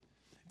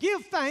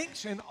Give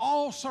thanks in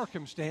all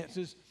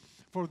circumstances,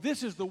 for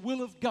this is the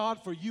will of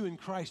God for you in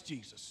Christ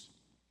Jesus.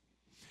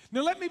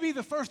 Now, let me be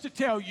the first to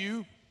tell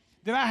you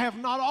that I have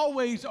not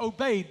always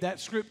obeyed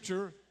that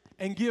scripture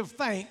and give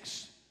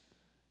thanks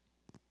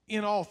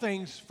in all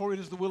things, for it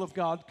is the will of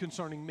God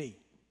concerning me.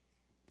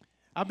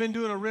 I've been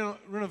doing a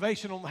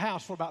renovation on the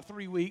house for about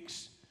 3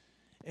 weeks,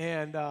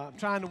 and I'm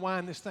trying to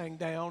wind this thing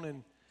down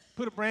and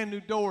put a brand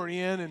new door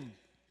in, and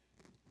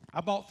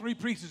I bought 3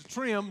 pieces of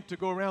trim to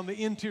go around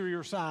the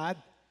interior side,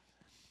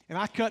 and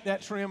I cut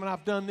that trim, and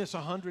I've done this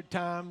 100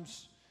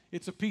 times.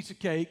 It's a piece of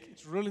cake.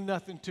 It's really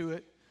nothing to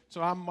it.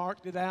 So I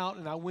marked it out,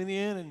 and I went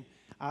in, and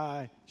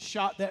I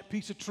shot that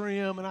piece of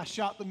trim, and I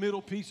shot the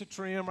middle piece of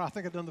trim, or I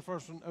think I've done the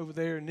first one over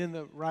there, and then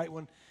the right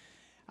one.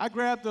 I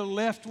grabbed the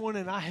left one,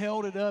 and I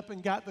held it up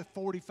and got the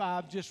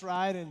 45 just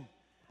right, and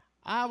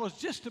I was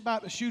just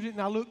about to shoot it,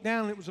 and I looked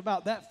down, and it was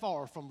about that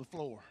far from the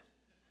floor.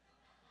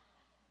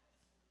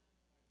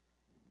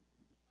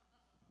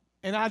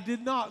 And I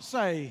did not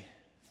say,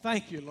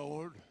 "Thank you,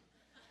 Lord."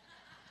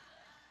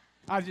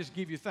 I just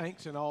give you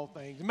thanks in all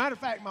things. As a matter of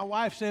fact, my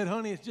wife said,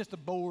 "Honey, it's just a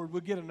board.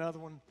 We'll get another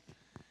one."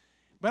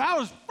 But I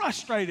was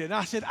frustrated.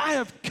 I said, "I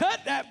have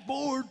cut that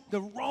board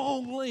the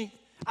wrong length.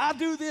 I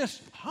do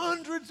this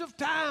hundreds of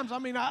times."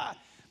 And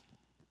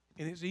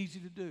it's easy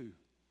to do.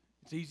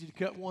 It's easy to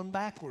cut one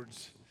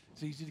backwards.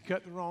 It's easy to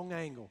cut the wrong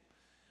angle.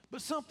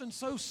 But something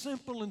so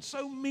simple and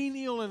so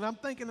menial, and I'm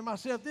thinking to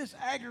myself, this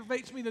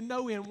aggravates me to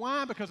no end.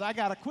 Why? Because I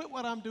got to quit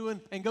what I'm doing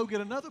and go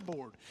get another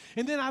board.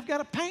 And then I've got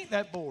to paint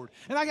that board.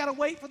 And I got to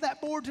wait for that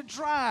board to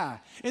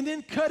dry. And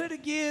then cut it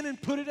again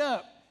and put it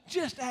up.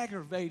 Just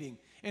aggravating.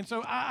 And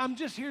so I'm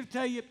just here to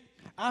tell you,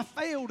 I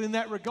failed in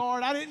that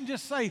regard. I didn't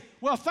just say,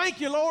 "Well, thank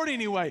you, Lord,"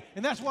 anyway.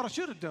 And that's what I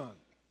should have done.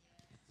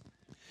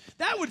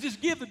 That would just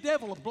give the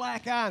devil a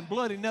black eye and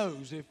bloody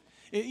nose.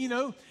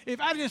 If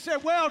I just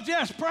said, "Well,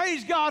 just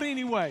praise God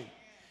anyway."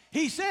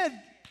 He said,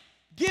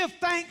 "Give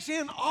thanks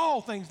in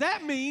all things."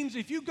 That means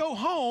if you go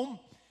home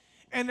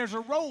and there's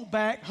a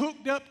rollback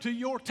hooked up to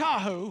your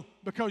Tahoe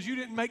because you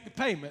didn't make the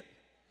payment,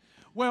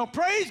 well,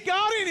 praise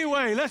God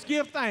anyway. Let's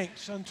give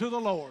thanks unto the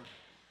Lord.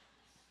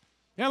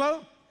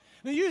 Hello?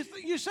 Now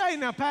you say,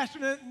 "Now,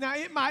 Pastor, now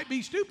it might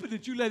be stupid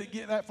that you let it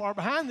get that far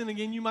behind. Then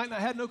again, you might not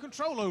have no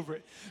control over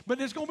it.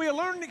 But it's going to be a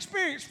learning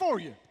experience for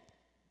you.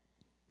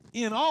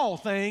 In all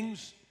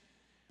things,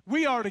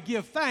 we are to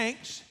give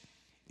thanks.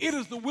 It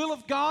is the will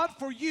of God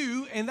for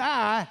you and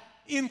I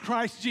in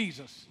Christ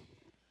Jesus."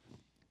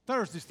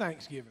 Thursday's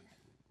Thanksgiving.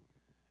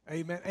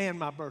 Amen. And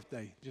my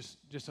birthday, just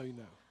so you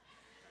know.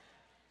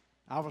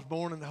 I was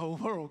born and the whole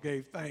world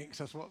gave thanks.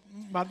 That's what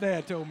my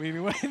dad told me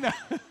anyway. No.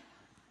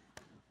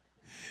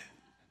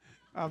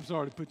 I'm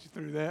sorry to put you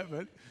through that,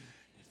 but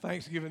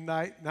Thanksgiving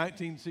night,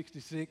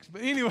 1966.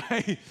 But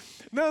anyway,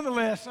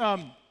 nonetheless,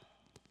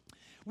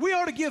 we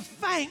are to give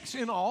thanks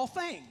in all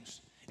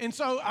things. And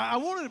so I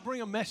wanted to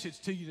bring a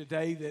message to you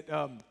today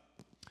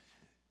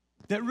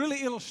that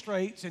really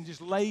illustrates and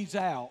just lays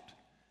out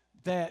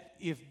that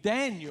if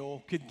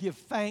Daniel could give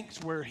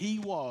thanks where he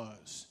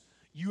was,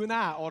 you and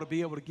I ought to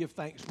be able to give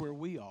thanks where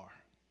we are.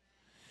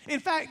 In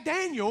fact,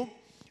 Daniel,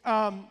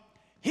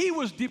 he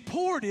was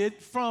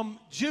deported from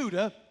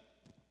Judah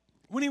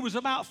when he was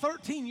about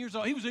 13 years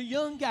old. He was a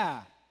young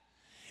guy.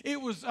 It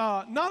was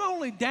not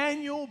only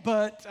Daniel,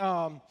 but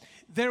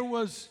there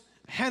was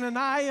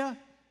Hananiah,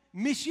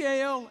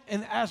 Mishael,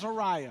 and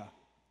Azariah.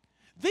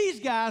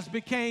 These guys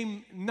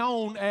became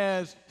known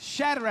as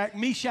Shadrach,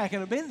 Meshach,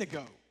 and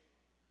Abednego.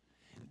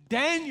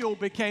 Daniel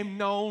became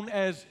known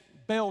as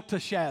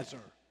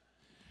Belteshazzar.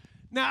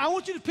 Now, I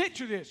want you to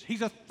picture this.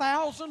 He's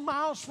 1,000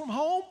 miles from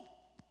home,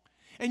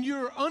 and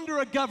you're under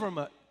a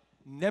government,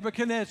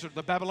 Nebuchadnezzar,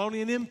 the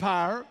Babylonian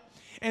Empire,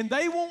 and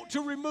they want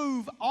to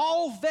remove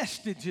all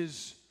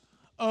vestiges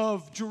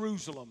of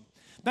Jerusalem.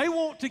 They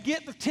want to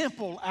get the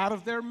temple out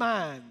of their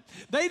mind.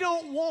 They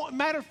don't want,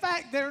 matter of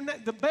fact,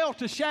 the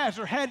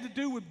Belteshazzar had to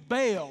do with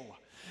Baal.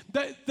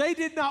 They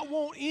did not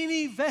want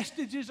any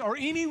vestiges or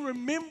any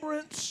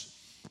remembrance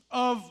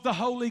of the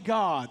holy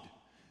God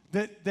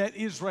that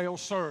Israel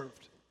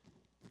served.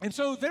 And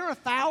so they're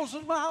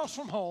 1,000 miles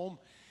from home,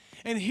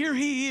 and here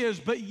he is,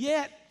 but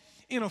yet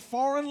in a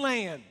foreign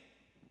land,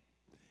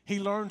 he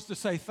learns to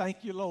say,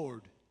 "Thank you,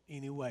 Lord,"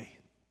 anyway.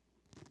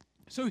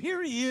 So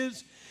here he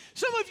is.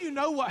 Some of you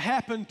know what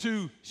happened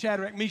to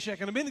Shadrach,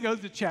 Meshach, and Abednego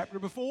the chapter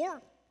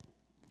before.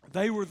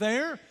 They were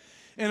there,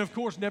 and of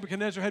course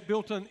Nebuchadnezzar had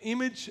built an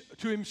image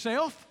to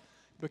himself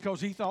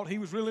because he thought he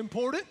was real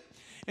important.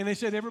 And they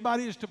said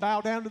everybody is to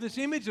bow down to this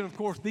image, and of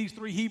course these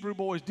 3 Hebrew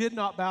boys did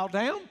not bow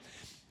down.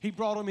 He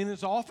brought them in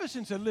his office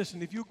and said,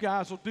 "Listen, if you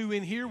guys will do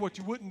in here what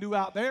you wouldn't do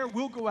out there,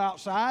 we'll go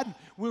outside and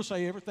we'll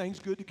say everything's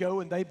good to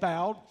go." And they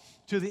bowed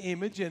to the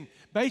image. And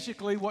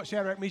basically what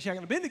Shadrach, Meshach,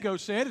 and Abednego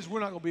said is, "We're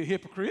not going to be a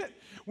hypocrite.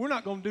 We're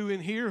not going to do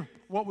in here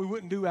what we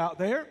wouldn't do out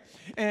there."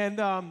 And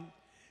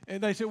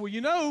they said,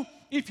 "Well,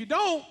 if you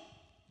don't,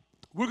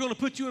 we're going to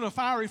put you in a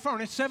fiery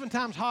furnace 7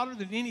 times hotter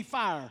than any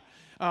fire.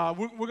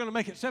 We're going to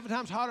make it 7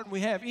 times hotter than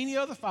we have any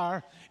other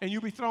fire, and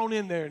you'll be thrown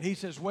in there." And he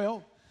says,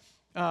 "Well,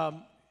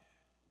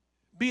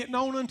 Be it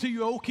known unto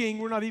you, O king,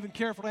 we're not even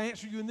careful to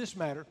answer you in this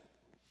matter.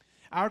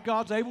 Our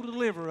God's able to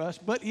deliver us,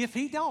 but if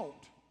he don't,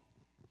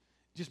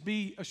 just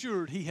be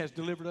assured he has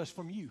delivered us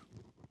from you.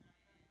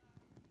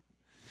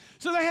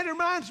 So they had their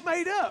minds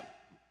made up.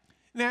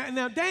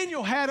 Now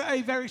Daniel had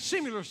a very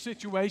similar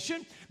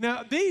situation.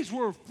 Now, these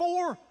were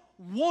 4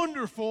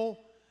 wonderful,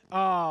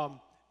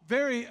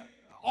 very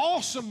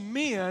awesome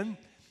men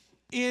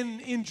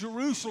in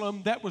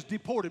Jerusalem that was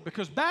deported,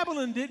 because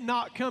Babylon did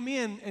not come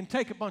in and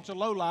take a bunch of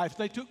lowlifes.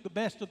 They took the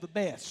best of the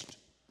best.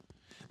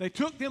 They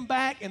took them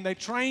back and they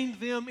trained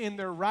them in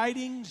their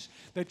writings.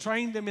 They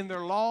trained them in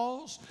their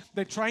laws.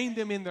 They trained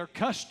them in their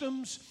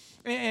customs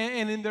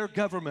and in their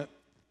government.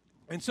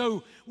 And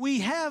so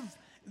we have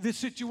this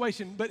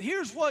situation. But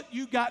here's what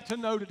you got to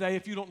know today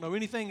if you don't know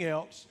anything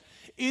else.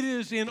 It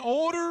is in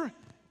order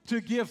to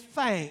give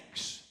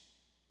thanks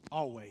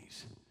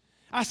always.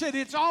 I said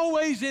it's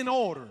always in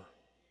order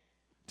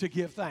to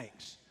give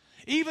thanks.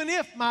 Even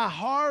if my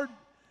hard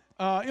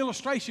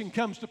illustration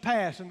comes to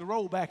pass and the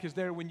rollback is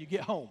there when you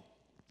get home.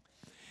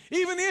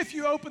 Even if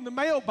you open the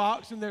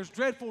mailbox and there's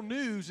dreadful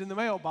news in the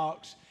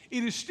mailbox,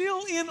 it is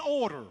still in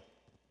order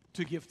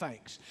to give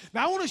thanks.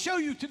 Now, I want to show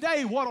you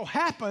today what will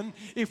happen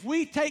if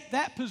we take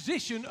that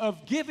position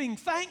of giving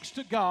thanks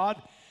to God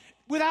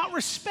without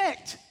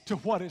respect to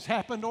what has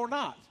happened or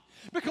not.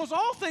 Because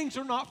all things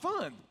are not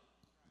fun.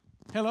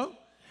 Hello?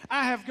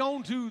 I have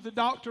gone to the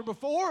doctor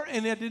before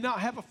and I did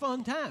not have a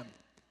fun time.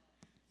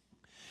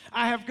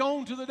 I have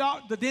gone to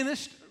the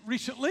dentist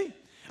recently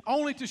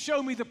only to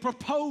show me the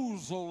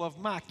proposal of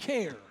my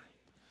care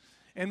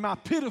and my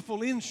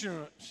pitiful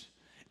insurance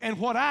and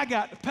what I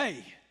got to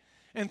pay.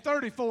 And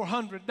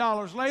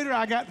 $3,400 later,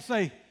 I got to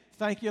say,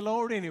 thank you,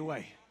 Lord,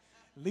 anyway.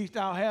 At least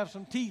I'll have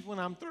some teeth when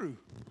I'm through.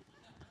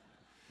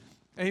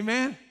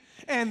 Amen?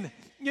 And,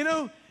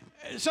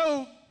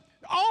 so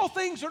all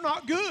things are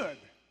not good,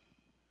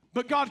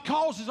 but God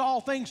causes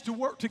all things to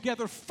work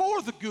together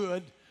for the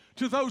good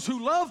to those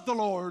who love the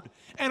Lord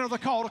and are the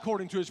called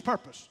according to his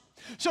purpose.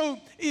 So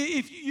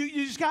if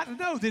you just got to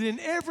know that in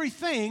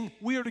everything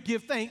we are to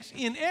give thanks.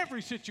 In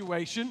every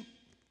situation,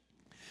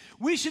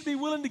 we should be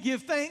willing to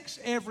give thanks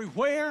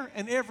everywhere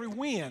and every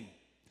when.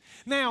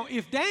 Now,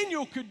 if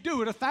Daniel could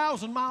do it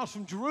 1,000 miles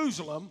from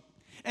Jerusalem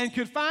and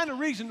could find a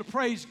reason to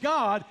praise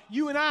God,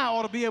 you and I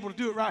ought to be able to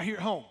do it right here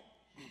at home.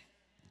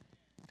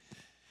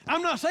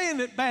 I'm not saying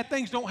that bad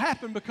things don't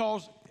happen,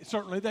 because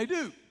certainly they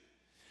do.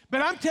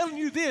 But I'm telling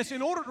you this,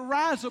 in order to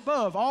rise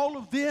above all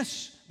of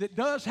this that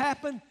does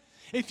happen,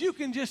 if you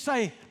can just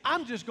say,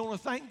 I'm just going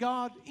to thank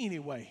God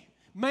anyway,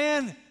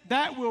 man,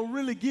 that will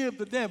really give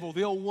the devil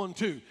the old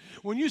 1-2.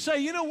 When you say,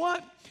 you know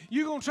what,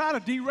 you're going to try to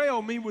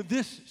derail me with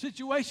this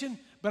situation,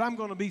 but I'm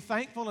going to be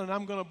thankful and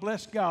I'm going to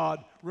bless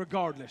God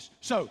regardless.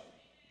 So,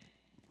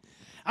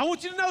 I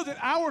want you to know that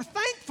our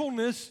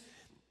thankfulness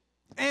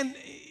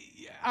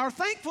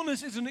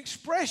is an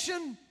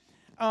expression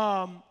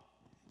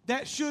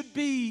that should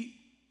be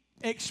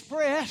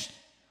expressed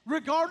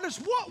regardless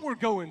what we're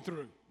going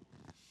through.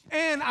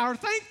 And our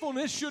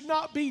thankfulness should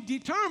not be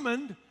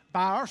determined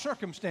by our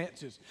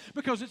circumstances,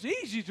 because it's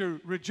easy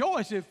to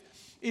rejoice if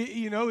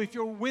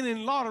you're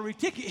winning lottery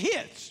ticket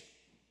hits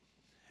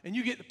and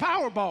you get the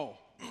Powerball.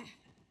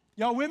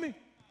 Y'all with me?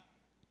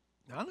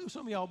 Now, I know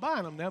some of y'all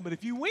buying them now, but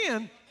if you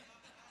win,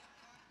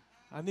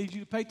 I need you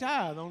to pay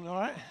tithe on it, all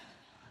right?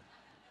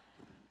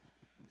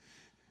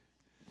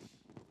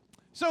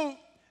 So,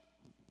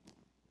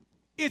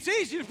 it's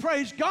easy to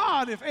praise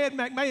God if Ed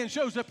McMahon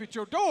shows up at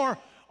your door,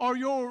 or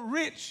your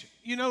rich,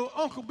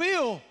 Uncle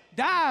Bill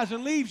dies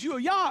and leaves you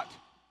a yacht.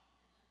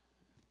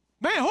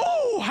 Man,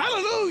 oh,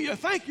 hallelujah,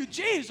 thank you,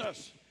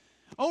 Jesus.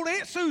 Old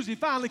Aunt Susie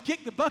finally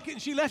kicked the bucket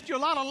and she left you a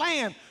lot of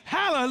land.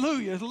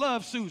 Hallelujah,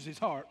 love Susie's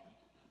heart.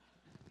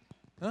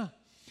 Huh?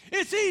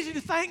 It's easy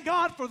to thank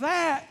God for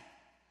that.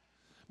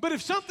 But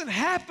if something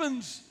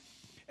happens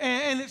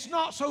and it's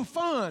not so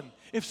fun,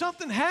 if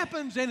something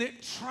happens and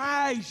it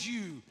tries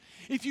you,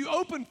 if you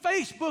open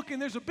Facebook and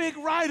there's a big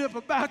write-up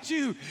about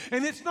you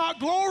and it's not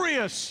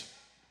glorious,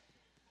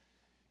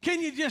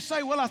 can you just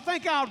say, well, I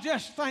think I'll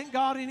just thank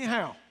God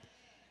anyhow,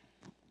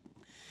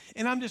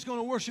 and I'm just going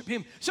to worship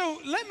him? So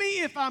let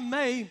me, if I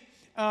may,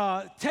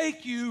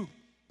 take you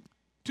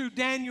to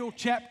Daniel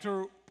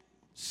chapter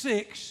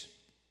 6.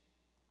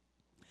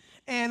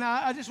 And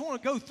I just want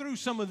to go through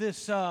some of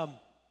this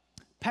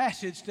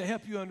passage to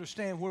help you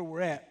understand where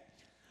we're at.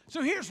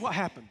 So here's what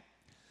happened.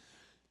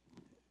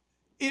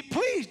 It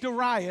pleased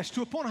Darius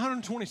to appoint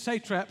 120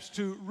 satraps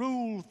to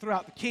rule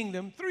throughout the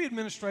kingdom, 3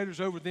 administrators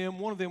over them.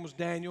 One of them was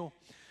Daniel.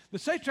 The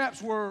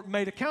satraps were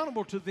made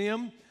accountable to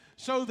them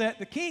so that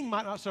the king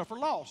might not suffer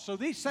loss. So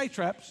these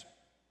satraps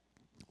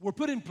were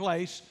put in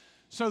place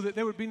so that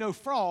there would be no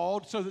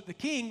fraud, so that the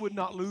king would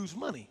not lose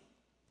money.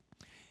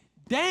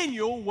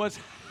 Daniel was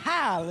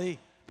highly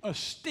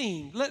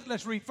esteemed.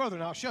 Let's read further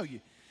and I'll show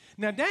you.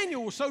 Now,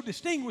 Daniel was so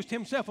distinguished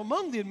himself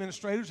among the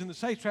administrators and the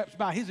satraps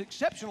by his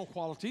exceptional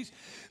qualities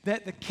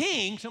that the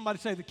king, somebody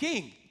say the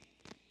king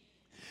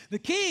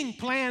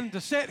planned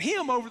to set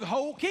him over the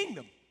whole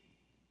kingdom.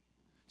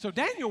 So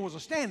Daniel was a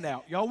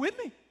standout. Y'all with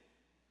me?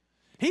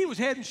 He was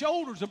head and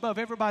shoulders above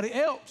everybody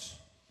else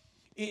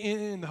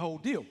in the whole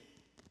deal.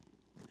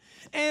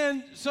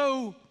 And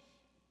so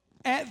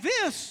at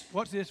this,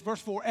 what's this?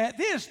 Verse 4, at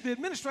this, the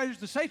administrators,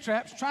 the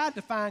satraps, tried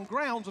to find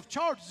grounds of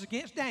charges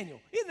against Daniel.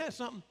 Isn't that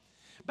something?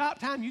 About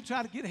time you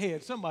try to get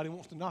ahead, somebody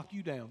wants to knock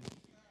you down.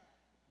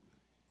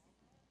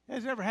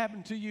 Has it ever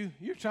happened to you?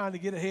 You're trying to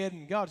get ahead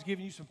and God's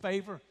giving you some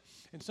favor,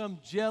 and some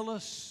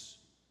jealous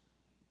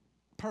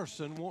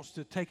person wants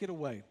to take it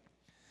away.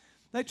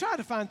 They tried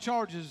to find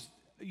charges,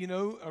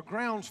 or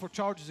grounds for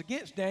charges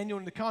against Daniel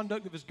in the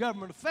conduct of his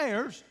government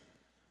affairs,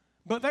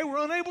 but they were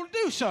unable to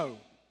do so.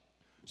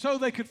 So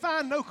they could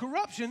find no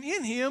corruption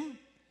in him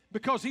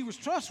because he was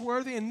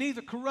trustworthy and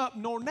neither corrupt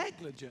nor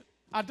negligent.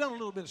 I've done a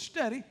little bit of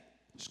study.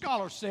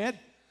 Scholars said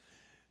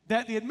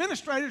that the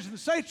administrators and the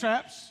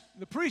satraps,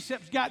 the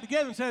precepts got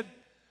together and said,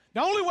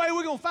 the only way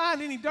we're going to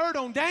find any dirt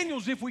on Daniel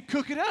is if we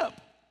cook it up.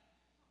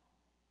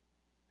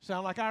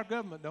 Sound like our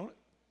government, don't it?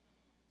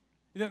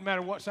 It doesn't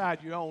matter what side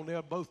you're on,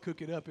 they'll both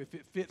cook it up if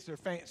it fits their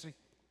fancy.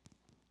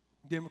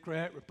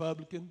 Democrat,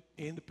 Republican,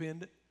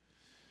 Independent.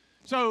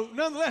 So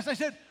nonetheless, they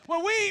said,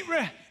 well,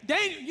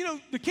 Daniel,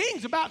 the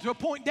king's about to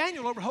appoint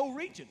Daniel over the whole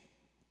region.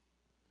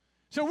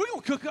 So we're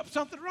going to cook up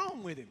something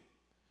wrong with him.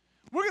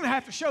 We're going to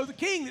have to show the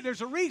king that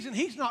there's a reason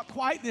he's not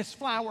quite this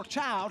flower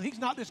child. He's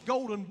not this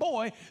golden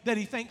boy that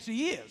he thinks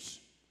he is.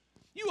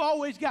 You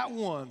always got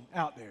one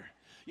out there.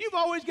 You've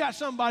always got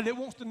somebody that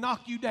wants to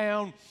knock you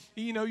down.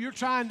 You're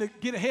trying to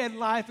get ahead in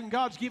life, and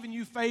God's giving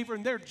you favor,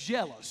 and they're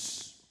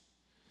jealous.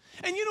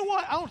 And you know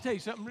what? I want to tell you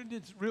something.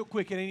 It's real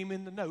quick. It ain't even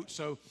in the notes,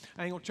 so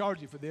I ain't going to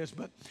charge you for this.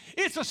 But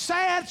it's a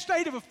sad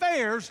state of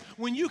affairs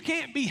when you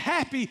can't be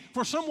happy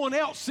for someone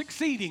else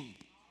succeeding.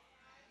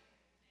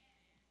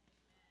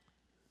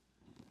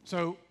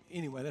 So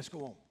anyway, let's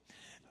go on.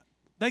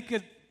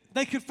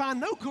 They could find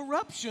no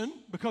corruption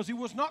because he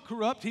was not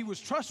corrupt. He was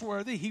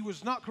trustworthy. He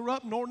was not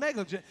corrupt nor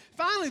negligent.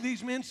 Finally,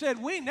 these men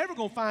said, we ain't never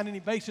going to find any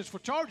basis for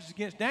charges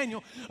against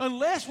Daniel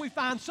unless we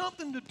find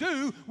something to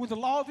do with the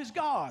law of his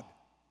God.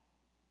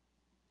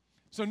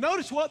 So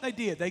notice what they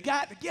did. They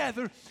got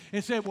together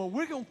and said, well,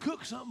 we're going to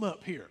cook something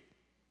up here.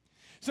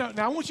 So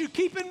now I want you to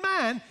keep in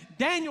mind,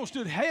 Daniel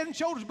stood head and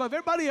shoulders above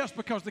everybody else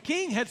because the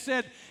king had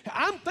said,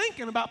 I'm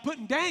thinking about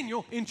putting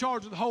Daniel in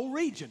charge of the whole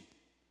region.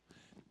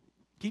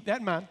 Keep that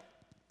in mind.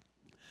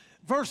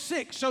 Verse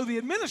 6, so the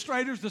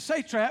administrators, the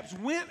satraps,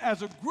 went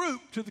as a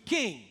group to the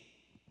king.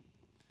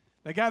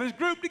 They got his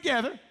group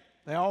together.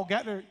 They all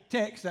got their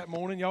text that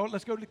morning. Y'all,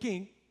 let's go to the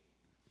king.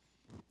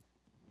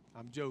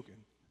 I'm joking.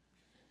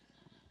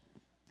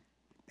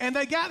 And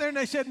they got there and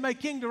they said, may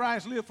King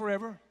Darius live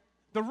forever.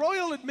 The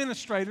royal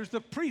administrators, the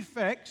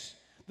prefects,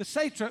 the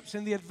satraps,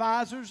 and the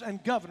advisors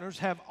and governors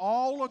have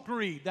all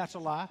agreed. That's a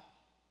lie.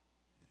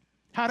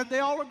 How did they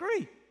all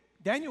agree?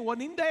 Daniel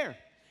wasn't even there.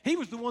 He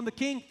was the one the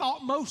king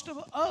thought most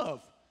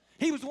of.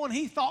 He was the one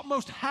he thought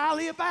most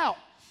highly about.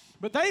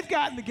 But they've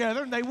gotten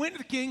together and they went to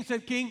the king and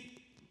said, King,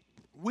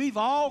 we've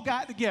all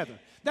got together.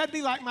 That'd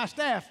be like my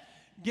staff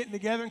getting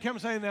together and come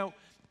and saying, now,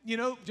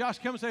 Josh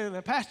come and say,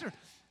 now, Pastor,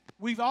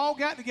 we've all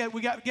got together.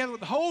 We got together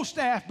with the whole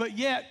staff, but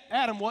yet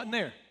Adam wasn't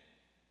there.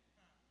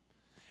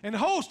 And the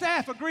whole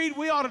staff agreed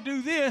we ought to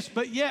do this,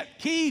 but yet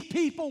key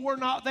people were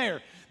not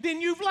there.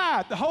 Then you've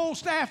lied. The whole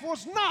staff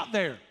was not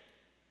there.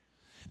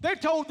 They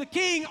told the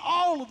king,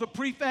 all of the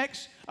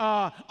prefects,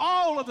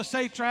 all of the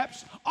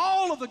satraps,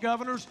 all of the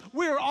governors,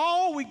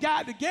 we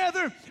got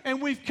together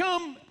and we've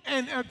come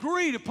and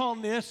agreed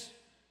upon this.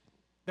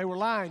 They were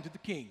lying to the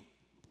king.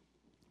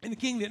 And the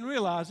king didn't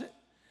realize it.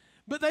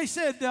 But they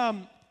said,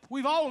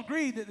 we've all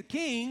agreed that the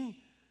king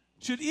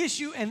should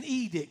issue an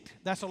edict,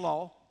 that's a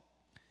law,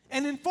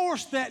 and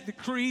enforce that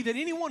decree that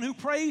anyone who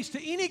prays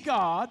to any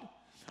god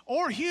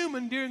or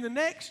human during the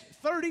next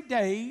 30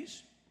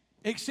 days,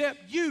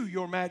 except you,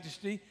 your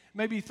majesty,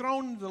 may be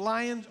thrown into the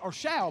lions or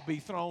shall be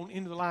thrown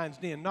into the lion's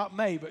den. Not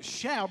may, but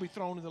shall be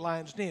thrown into the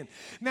lion's den.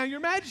 Now,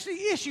 your majesty,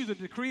 issue the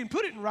decree and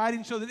put it in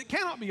writing so that it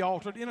cannot be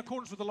altered in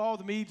accordance with the law of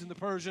the Medes and the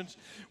Persians,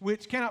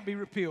 which cannot be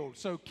repealed.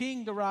 So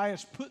King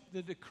Darius put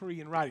the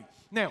decree in writing.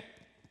 Now,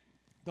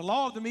 the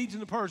law of the Medes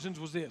and the Persians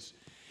was this.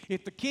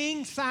 If the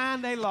king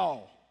signed a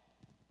law,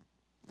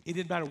 it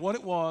didn't matter what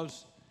it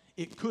was,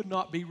 it could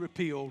not be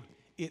repealed.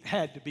 It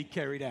had to be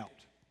carried out.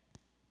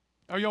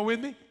 Are y'all with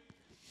me?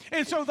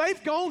 And so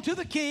they've gone to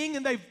the king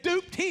and they've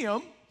duped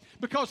him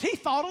because he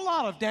thought a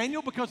lot of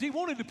Daniel because he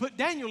wanted to put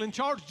Daniel in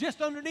charge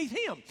just underneath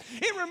him.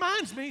 It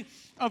reminds me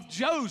of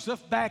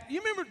Joseph back. You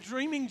remember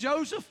Dreaming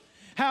Joseph?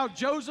 How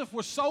Joseph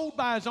was sold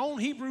by his own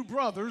Hebrew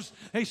brothers.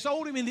 They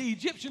sold him into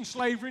Egyptian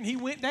slavery and he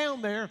went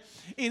down there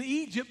in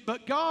Egypt.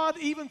 But God,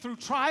 even through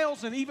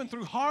trials and even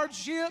through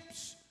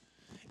hardships,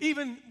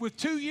 even with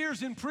 2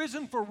 years in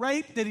prison for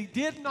rape that he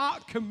did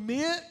not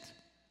commit,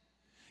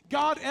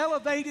 God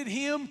elevated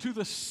him to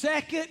the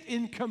second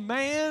in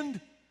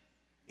command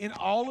in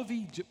all of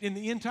Egypt, in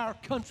the entire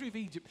country of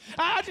Egypt.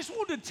 I just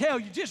wanted to tell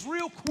you, just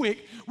real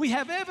quick, we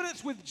have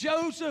evidence with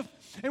Joseph,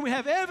 and we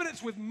have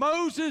evidence with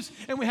Moses,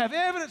 and we have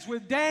evidence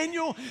with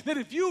Daniel, that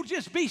if you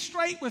just be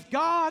straight with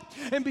God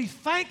and be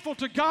thankful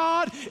to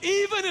God,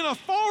 even in a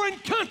foreign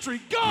country,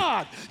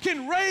 God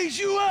can raise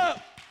you up.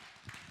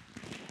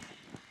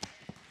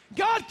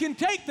 God can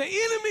take the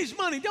enemy's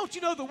money. Don't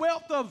you know the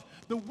wealth of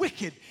the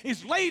wicked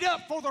is laid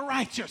up for the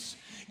righteous?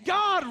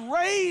 God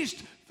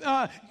raised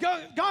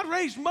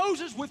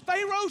Moses with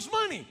Pharaoh's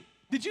money.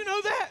 Did you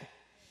know that?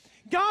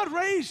 God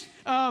raised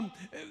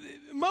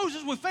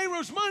Moses with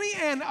Pharaoh's money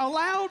and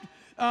allowed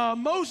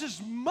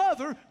Moses'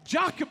 mother,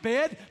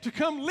 Jochebed, to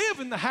come live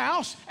in the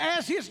house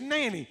as his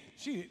nanny.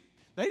 They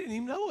didn't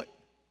even know it.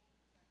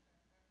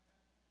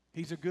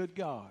 He's a good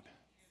God.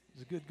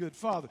 He's a good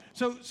father.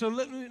 So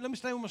let me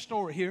stay with my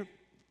story here.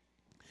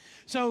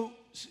 So,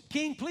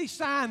 King, please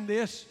sign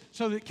this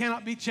so that it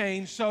cannot be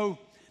changed. So,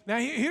 now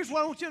here's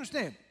what I want you to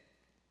understand.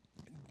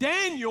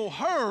 Daniel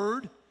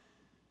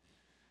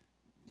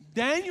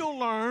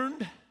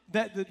learned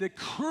that the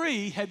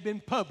decree had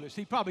been published.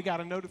 He probably got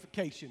a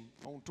notification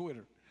on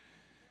Twitter.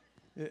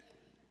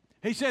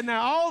 He said,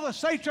 now all the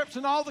satraps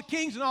and all the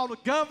kings and all the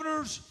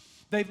governors,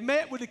 they've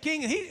met with the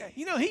king. And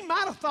he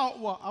might have thought,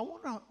 well, I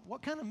wonder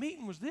what kind of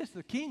meeting was this?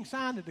 The king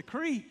signed a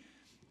decree,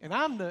 and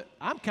I'm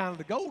kind of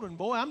the golden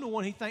boy. I'm the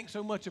one he thinks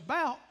so much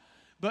about.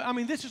 But, I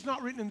mean, this is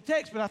not written in the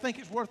text, but I think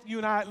it's worth you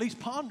and I at least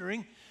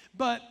pondering.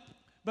 But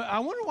I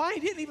wonder why he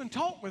didn't even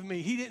talk with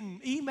me. He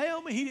didn't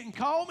email me. He didn't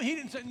call me. He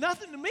didn't say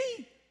nothing to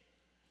me.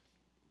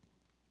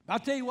 I'll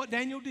tell you what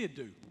Daniel did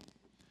do.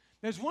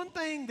 There's one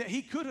thing that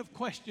he could have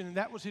questioned, and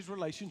that was his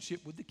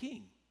relationship with the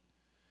king.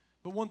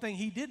 But one thing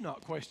he did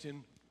not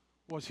question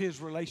was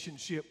his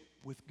relationship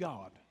with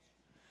God.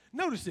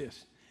 Notice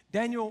this.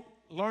 Daniel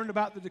learned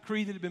about the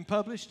decree that had been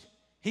published.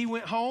 He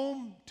went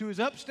home to his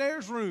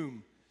upstairs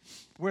room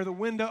where the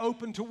window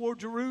opened toward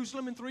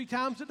Jerusalem, and 3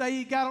 times a day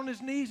he got on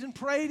his knees and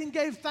prayed and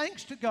gave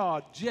thanks to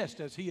God, just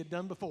as he had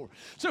done before.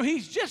 So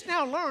he's just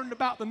now learned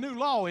about the new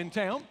law in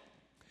town,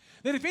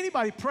 that if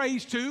anybody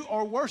prays to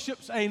or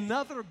worships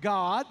another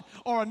god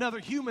or another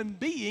human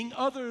being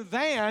other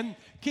than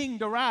King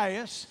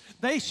Darius,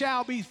 they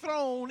shall be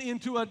thrown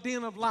into a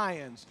den of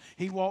lions.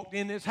 He walked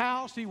in his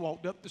house. He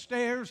walked up the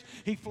stairs.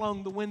 He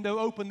flung the window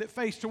open that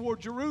faced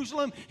toward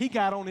Jerusalem. He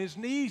got on his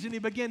knees and he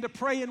began to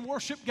pray and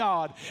worship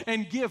God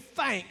and give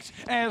thanks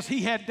as he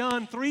had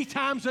done 3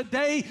 times a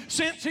day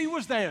since he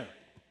was there.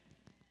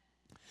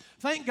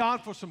 Thank God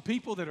for some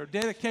people that are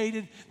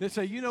dedicated, that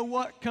say, you know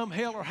what, come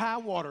hell or high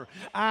water,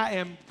 I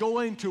am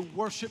going to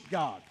worship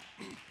God.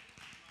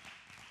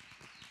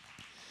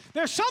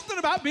 There's something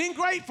about being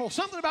grateful,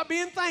 something about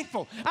being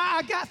thankful.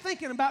 I got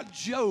thinking about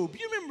Job.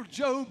 You remember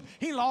Job?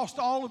 He lost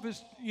all of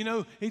his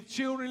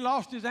children, he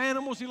lost his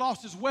animals, he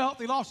lost his wealth,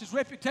 he lost his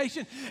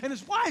reputation. And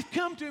his wife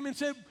come to him and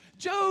said,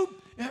 Job,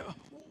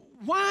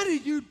 why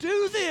did you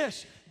do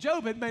this?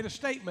 Job had made a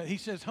statement. He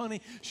says, honey,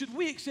 should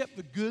we accept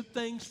the good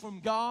things from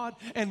God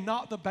and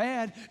not the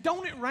bad?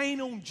 Don't it rain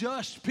on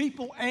just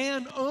people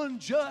and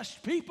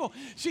unjust people?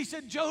 She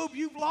said, Job,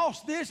 you've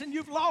lost this and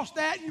you've lost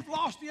that and you've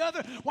lost the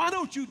other. Why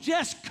don't you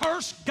just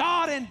curse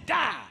God and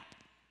die?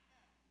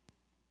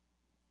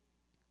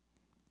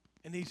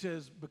 And he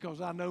says, because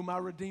I know my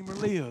Redeemer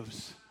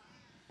lives.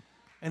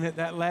 And at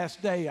that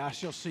last day I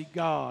shall see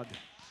God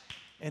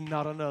and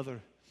not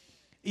another.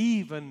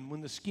 Even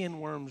when the skin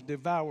worms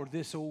devour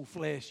this old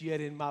flesh, yet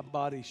in my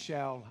body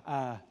shall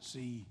I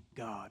see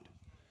God.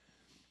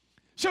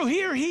 So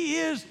here he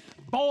is,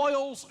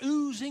 boils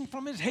oozing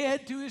from his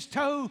head to his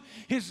toe.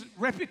 His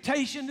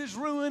reputation is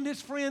ruined. His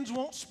friends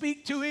won't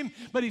speak to him,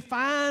 but he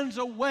finds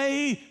a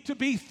way to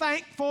be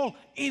thankful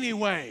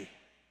anyway.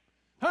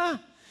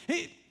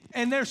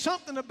 And there's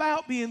something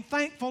about being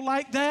thankful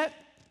like that.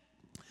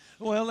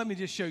 Well, let me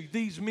just show you.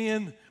 These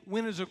men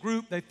went as a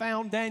group. They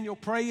found Daniel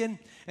praying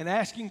and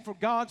asking for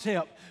God's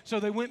help. So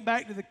they went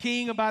back to the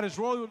king about his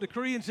royal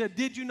decree and said,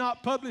 did you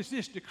not publish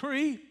this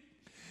decree?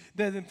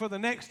 That for the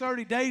next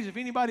 30 days, if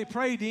anybody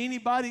prayed to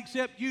anybody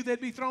except you, they'd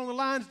be thrown in the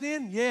lion's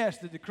den? Yes,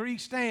 the decree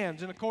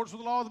stands in accordance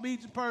with the law of the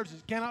Medes and Persians.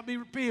 It cannot be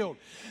repealed.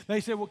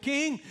 They said, well,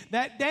 king,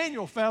 that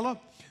Daniel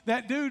fella,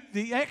 that dude,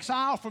 the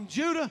exile from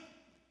Judah,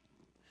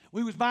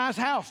 we was by his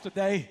house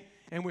today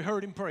and we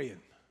heard him praying.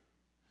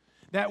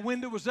 That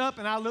window was up,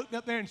 and I looked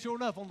up there, and sure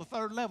enough, on the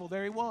 3rd level,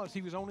 there he was.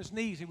 He was on his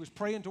knees. He was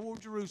praying toward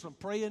Jerusalem,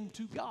 praying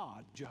to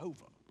God,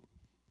 Jehovah.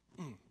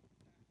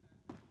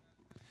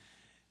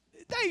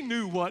 They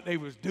knew what they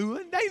was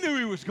doing. They knew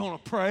he was going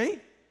to pray.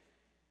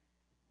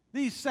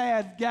 These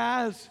sad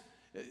guys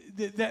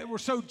that were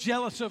so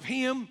jealous of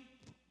him,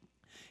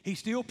 he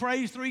still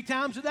prays 3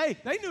 times a day.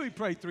 They knew he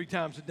prayed 3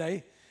 times a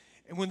day.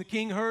 And when the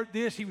king heard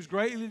this, he was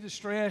greatly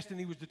distressed, and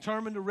he was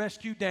determined to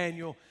rescue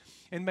Daniel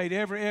and made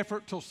every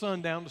effort till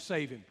sundown to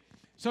save him.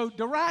 So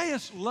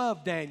Darius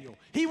loved Daniel.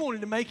 He wanted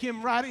to make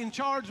him right in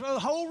charge of the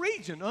whole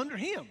region under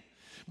him.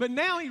 But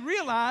now he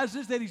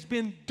realizes that he's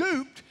been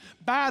duped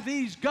by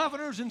these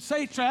governors and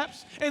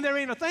satraps, and there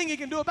ain't a thing he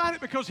can do about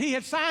it because he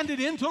had signed it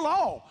into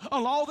law, a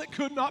law that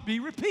could not be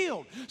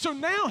repealed. So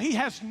now he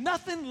has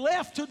nothing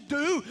left to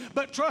do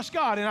but trust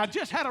God. And I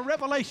just had a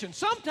revelation.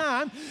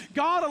 Sometimes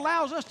God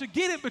allows us to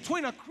get in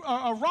between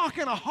a rock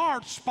and a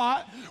hard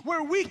spot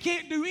where we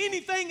can't do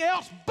anything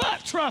else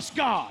but trust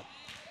God.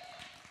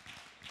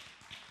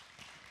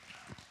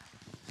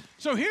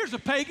 So here's a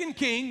pagan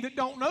king that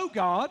don't know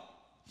God.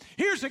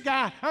 Here's a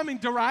guy,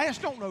 Darius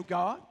don't know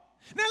God.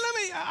 Now,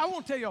 I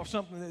want to tell y'all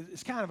something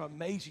that's kind of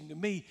amazing to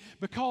me,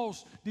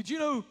 because did you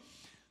know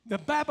the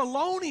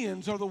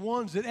Babylonians are the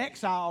ones that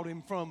exiled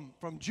him from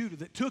Judah,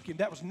 that took him?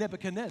 That was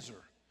Nebuchadnezzar.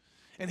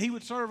 And he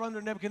would serve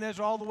under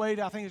Nebuchadnezzar all the way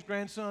to, I think, his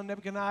grandson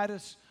Nebuchadnezzar,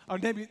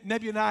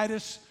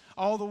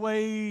 all the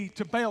way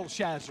to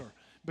Belshazzar,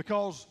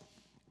 because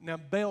now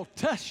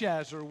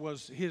Belteshazzar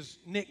was his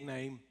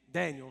nickname,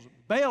 Daniel's.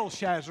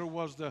 Belshazzar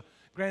was the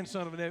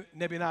grandson of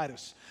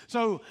Nebuchadnezzar.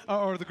 So,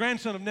 or the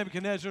grandson of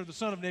Nebuchadnezzar, the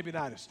son of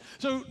Nebuchadnezzar.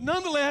 So,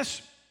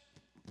 nonetheless,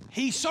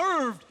 he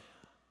served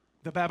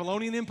the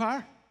Babylonian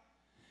Empire.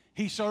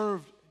 He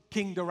served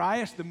King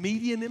Darius, the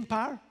Median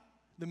Empire,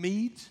 the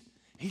Medes.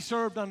 He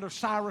served under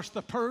Cyrus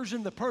the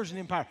Persian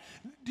Empire.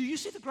 Do you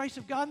see the grace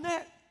of God in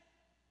that?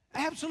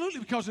 Absolutely,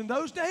 because in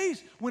those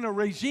days, when a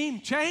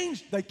regime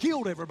changed, they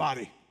killed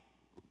everybody.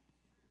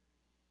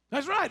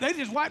 That's right. They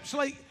just wiped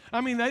slate.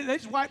 They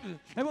just wiped.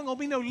 There wasn't going to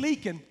be no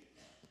leaking.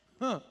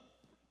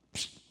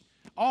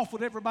 Off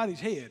with everybody's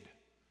head.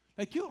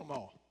 They killed them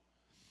all.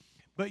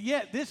 But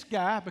yet this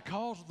guy,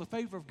 because of the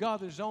favor of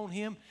God that is on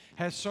him,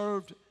 has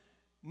served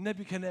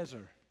Nebuchadnezzar.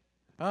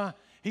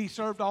 He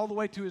served all the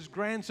way to his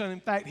grandson.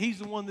 In fact, he's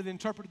the one that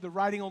interpreted the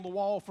writing on the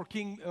wall for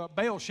King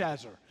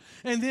Belshazzar.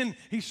 And then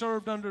he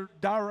served under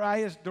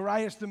Darius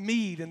the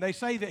Mede. And they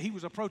say that he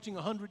was approaching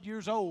 100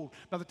 years old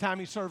by the time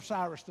he served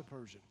Cyrus the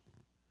Persian.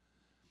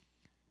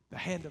 The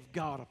hand of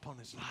God upon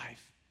his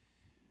life.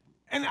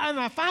 And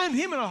I find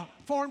him in a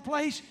foreign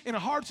place, in a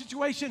hard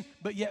situation,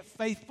 but yet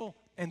faithful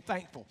and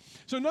thankful.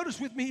 So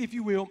notice with me, if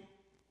you will,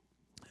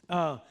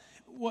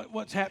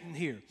 what's happened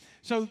here.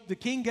 So the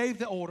king gave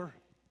the order,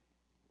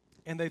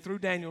 and they threw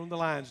Daniel in the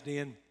lion's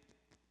den.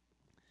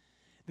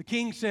 The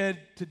king said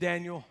to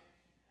Daniel,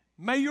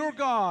 "May your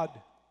God,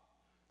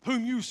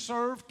 whom you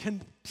serve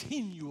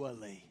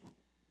continually,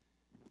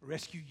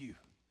 rescue you."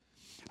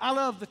 I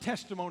love the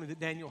testimony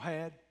that Daniel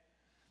had.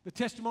 The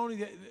testimony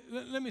that,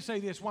 let me say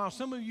this, while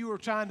some of you are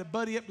trying to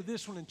buddy up to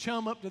this one and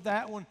chum up to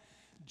that one,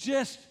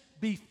 just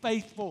be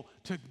faithful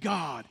to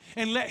God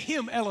and let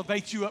Him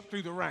elevate you up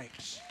through the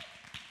ranks.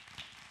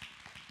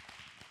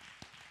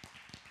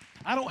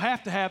 I don't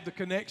have to have the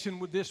connection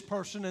with this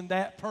person and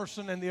that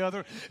person and the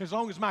other. As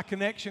long as my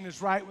connection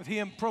is right with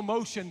Him,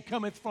 promotion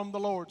cometh from the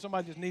Lord.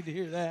 Somebody just need to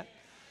hear that.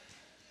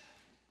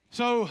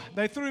 So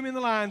they threw him in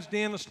the lion's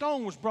den. A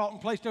stone was brought and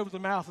placed over the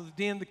mouth of the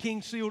den. The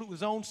king sealed it with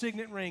his own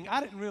signet ring. I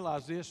didn't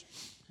realize this,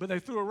 but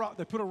they put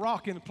a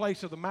rock in the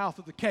place of the mouth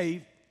of the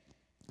cave,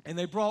 and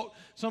they brought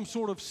some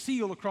sort of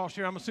seal across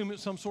here. I'm assuming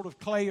it's some sort of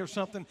clay or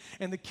something.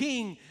 And the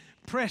king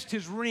pressed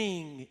his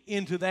ring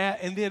into that,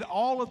 and then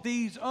all of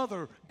these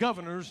other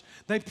governors,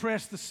 they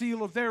pressed the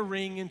seal of their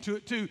ring into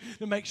it too,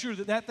 to make sure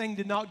that that thing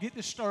did not get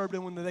disturbed.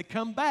 And when they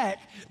come back,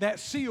 that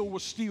seal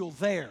was still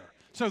there,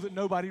 so that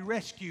nobody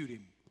rescued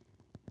him.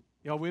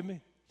 Y'all with me?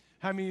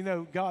 How many of you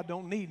know God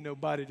don't need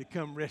nobody to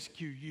come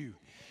rescue you?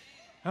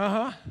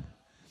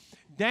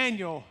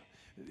 Daniel,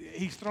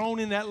 he's thrown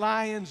in that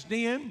lion's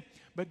den,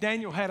 but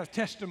Daniel had a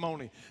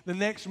testimony. The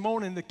next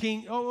morning, the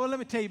king, let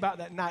me tell you about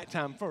that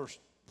nighttime first.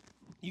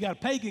 You got a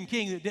pagan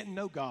king that didn't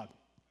know God.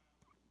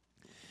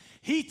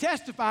 He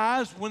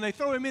testifies when they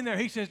throw him in there.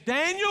 He says,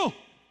 "Daniel,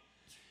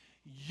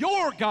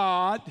 your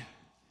God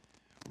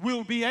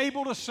will be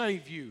able to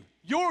save you.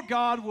 Your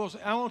God will,"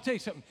 I want to tell you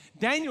something.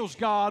 Daniel's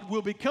God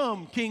will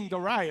become King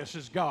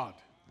Darius's God.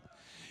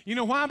 You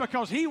know why?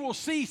 Because he will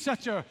see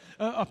such a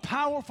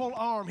powerful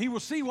arm. He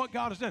will see what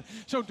God has done.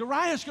 So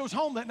Darius goes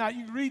home that night.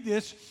 You can read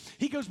this.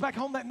 He goes back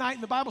home that night,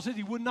 and the Bible says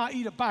he would not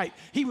eat a bite.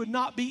 He would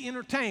not be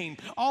entertained.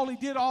 All he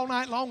did all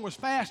night long was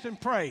fast and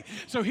pray.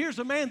 So here's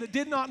a man that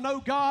did not know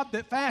God,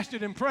 that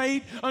fasted and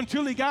prayed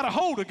until he got a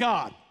hold of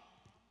God.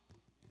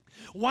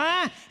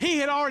 Why? He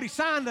had already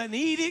signed an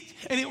edict,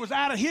 and it was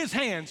out of his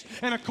hands.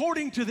 And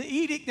according to the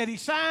edict that he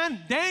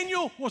signed,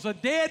 Daniel was a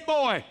dead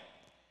boy.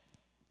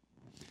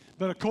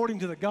 But according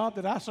to the God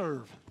that I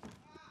serve,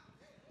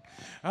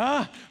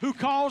 who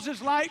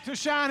causes light to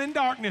shine in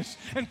darkness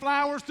and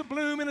flowers to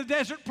bloom in a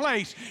desert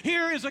place,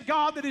 here is a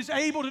God that is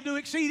able to do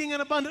exceeding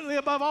and abundantly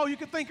above all you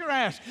could think or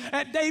ask.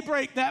 At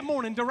daybreak that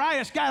morning,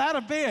 Darius got out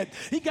of bed.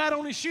 He got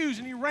on his shoes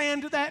and he ran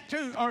to that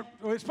tomb. Or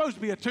it's supposed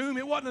to be a tomb.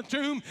 It wasn't a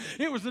tomb.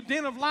 It was the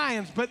den of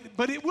lions.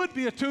 But it would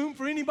be a tomb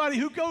for anybody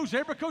who goes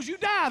there, because you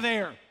die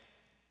there.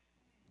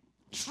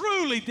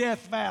 Truly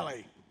Death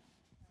Valley.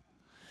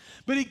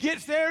 But he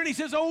gets there and he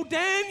says, "Oh,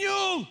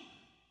 Daniel,"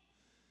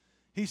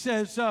 he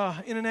says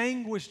in an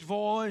anguished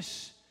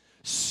voice,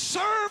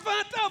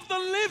 "servant of the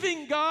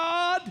living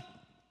God,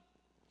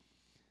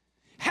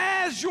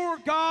 has has your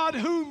God,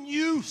 whom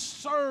you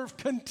serve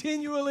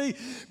continually,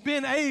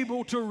 been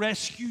able to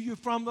rescue you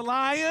from the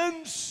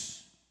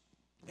lions?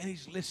 And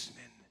he's listening.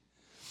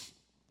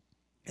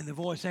 And the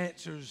voice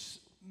answers,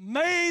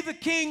 may the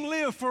king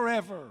live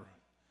forever.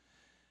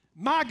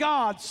 My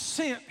God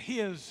sent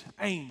his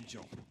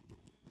angel.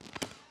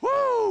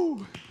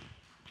 Woo!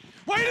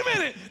 Wait a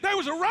minute, there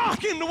was a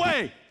rock in the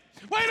way.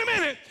 Wait a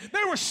minute,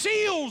 there were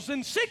seals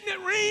and signet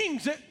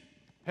rings.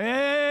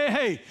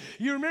 Hey,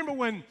 you remember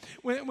when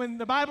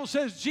the Bible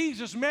says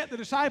Jesus met the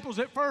disciples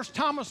at first,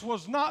 Thomas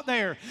was not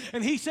there.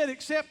 And he said,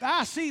 except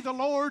I see the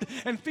Lord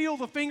and feel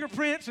the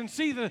fingerprints and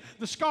see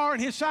the scar in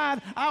his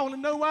side, I will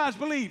in no wise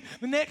believe.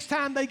 The next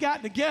time they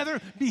got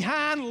together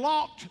behind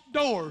locked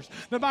doors,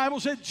 the Bible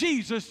said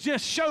Jesus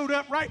just showed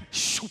up right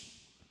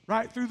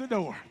through the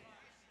door.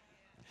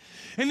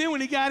 And then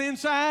when he got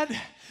inside,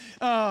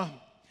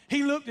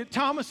 he looked at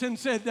Thomas and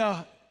said,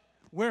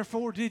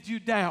 wherefore did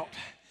you doubt?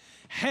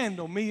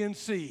 Handle me and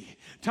see.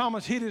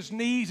 Thomas hit his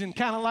knees and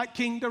kind of like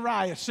King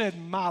Darius said,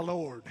 my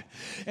Lord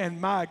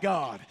and my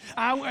God.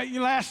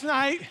 Last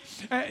night,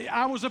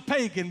 I was a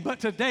pagan,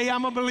 but today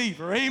I'm a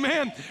believer.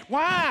 Amen.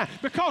 Why?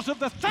 Because of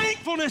the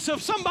thankfulness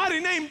of somebody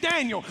named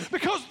Daniel.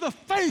 Because of the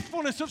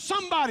faithfulness of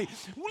somebody.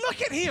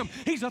 Look at him.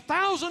 He's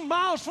 1,000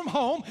 miles from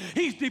home.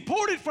 He's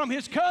deported from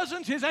his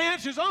cousins, his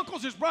aunts, his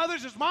uncles, his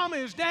brothers, his mama,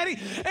 his daddy.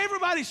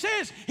 Everybody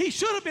says he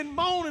should have been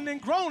moaning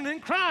and groaning and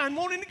crying,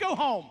 wanting to go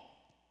home.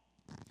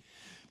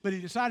 But he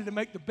decided to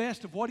make the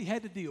best of what he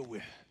had to deal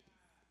with.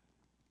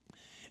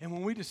 And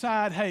when we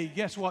decide, hey,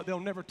 guess what? They'll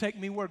never take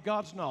me where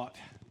God's not.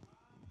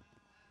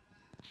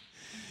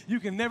 You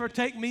can never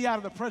take me out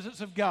of the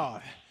presence of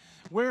God.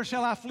 Where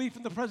shall I flee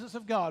from the presence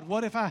of God?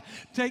 What if I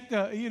take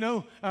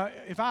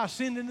if I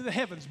ascend into the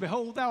heavens,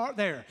 behold, thou art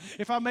there.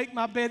 If I make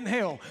my bed in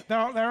hell,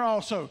 thou art there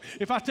also.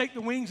 If I take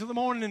the wings of the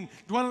morning and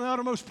dwell in the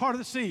uttermost part of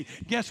the sea,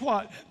 guess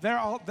what?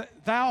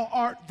 Thou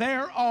art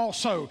there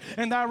also,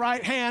 and thy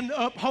right hand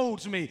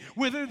upholds me.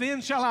 Whither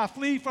then shall I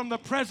flee from the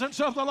presence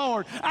of the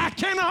Lord? I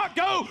cannot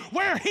go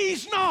where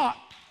he's not.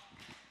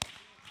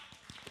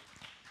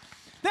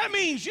 That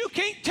means you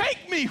can't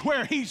take me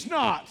where he's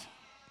not.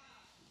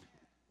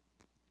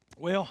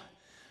 Well,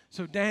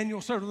 so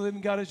Daniel served the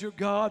living God as your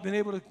God, been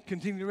able to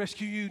continue to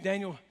rescue you.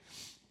 Daniel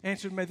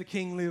answered, may the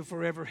king live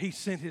forever. He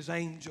sent his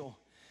angel,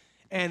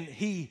 and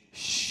he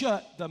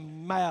shut the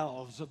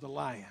mouths of the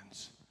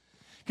lions.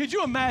 Could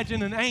you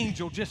imagine an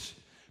angel just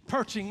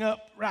perching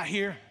up right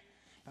here?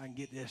 If I can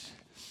get this.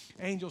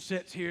 Angel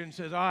sits here and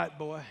says, all right,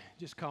 boy,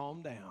 just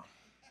calm down.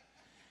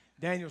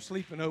 Daniel's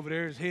sleeping over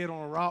there, his head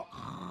on a rock.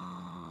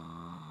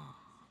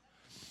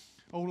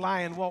 Old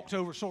lion walks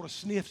over, sort of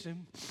sniffs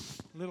him,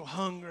 a little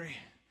hungry.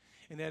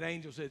 And that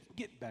angel said,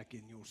 get back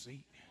in your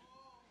seat.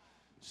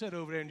 Sit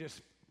over there and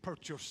just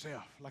perch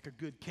yourself like a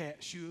good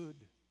cat should.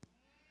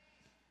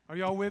 Are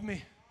y'all with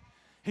me?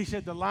 He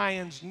said the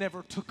lions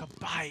never took a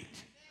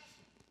bite.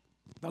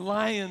 The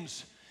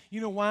lions,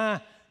 you know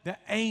why? The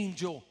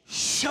angel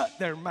shut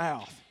their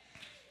mouth.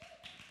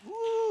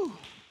 Woo!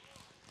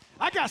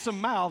 I got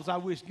some mouths I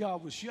wish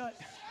God would shut.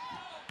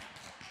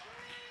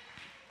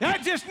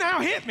 That just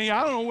now hit me.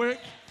 I don't know where.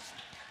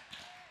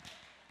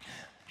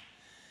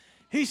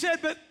 He said,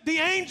 but the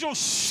angels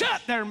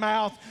shut their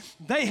mouth.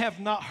 They have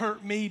not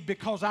hurt me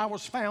because I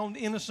was found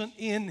innocent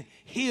in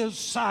his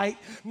sight,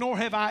 nor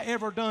have I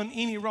ever done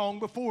any wrong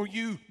before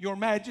you, your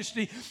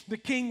majesty. The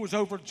king was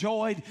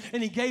overjoyed,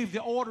 and he gave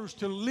the orders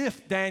to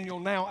lift Daniel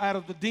now out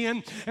of the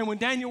den. And when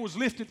Daniel was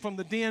lifted from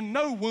the den,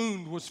 no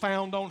wound was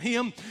found on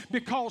him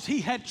because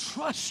he had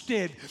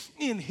trusted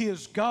in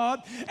his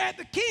God. At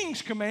the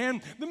king's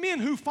command, the men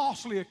who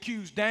falsely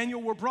accused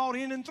Daniel were brought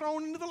in and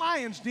thrown into the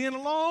lion's den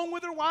along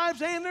with their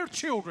wives and their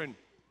children.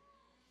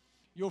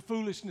 Your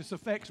foolishness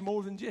affects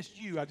more than just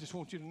you. I just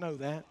want you to know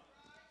that.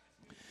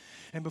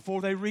 And before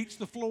they reached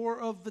the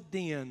floor of the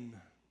den,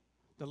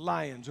 the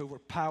lions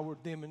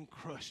overpowered them and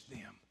crushed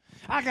them.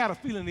 I got a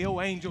feeling the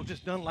old angel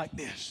just done like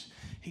this.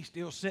 He's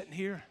still sitting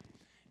here.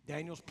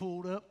 Daniel's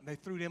pulled up, and they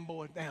threw them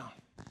boys down.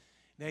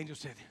 The angel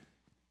said,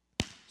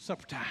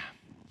 supper time.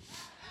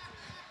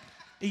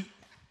 Eat.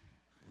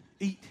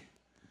 Eat.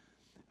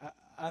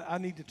 I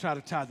need to try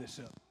to tie this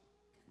up.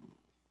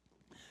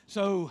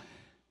 So,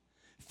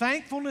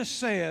 thankfulness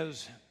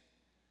says,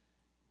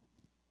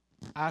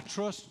 I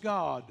trust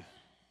God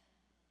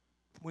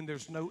when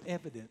there's no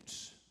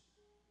evidence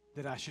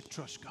that I should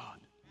trust God.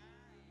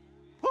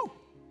 Woo!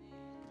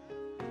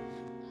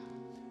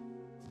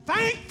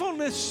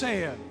 Thankfulness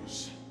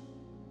says,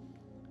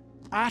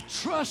 I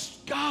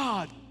trust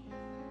God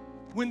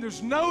when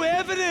there's no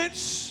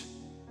evidence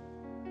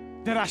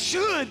that I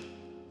should.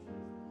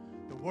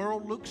 The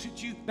world looks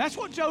at you. That's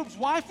what Job's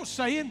wife was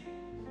saying.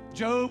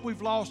 Job,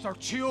 we've lost our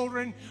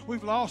children,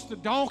 we've lost the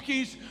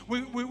donkeys,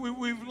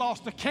 we've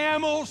lost the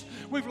camels,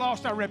 we've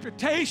lost our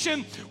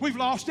reputation, we've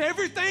lost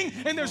everything,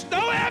 and there's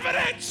no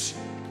evidence.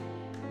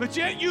 But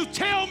yet you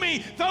tell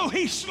me, though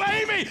he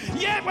slay me,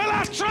 yet will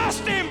I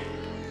trust him.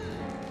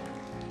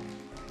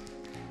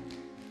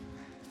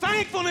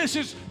 Thankfulness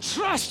is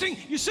trusting.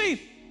 You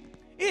see,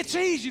 it's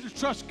easy to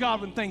trust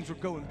God when things are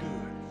going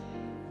good.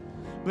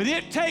 But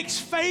it takes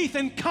faith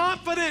and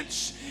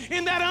confidence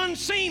in that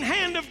unseen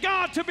hand of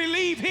God to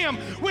believe Him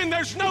when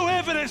there's no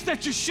evidence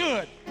that you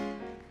should.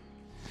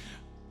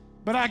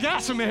 But I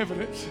got some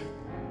evidence.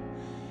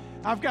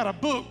 I've got a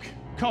book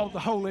called the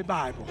Holy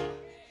Bible.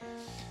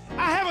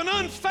 I have an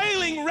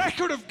unfailing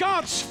record of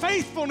God's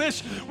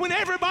faithfulness. When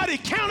everybody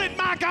counted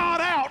my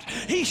God out,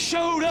 He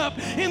showed up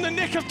in the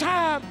nick of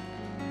time.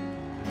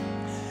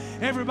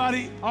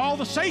 Everybody, all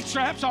the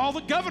satraps, all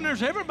the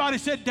governors, everybody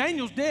said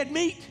Daniel's dead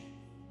meat.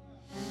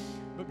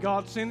 But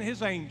God sent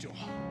His angel.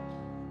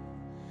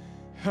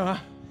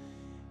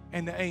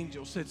 And the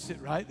angel said, sit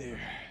right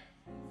there.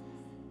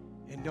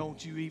 And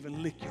don't you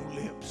even lick your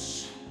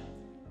lips.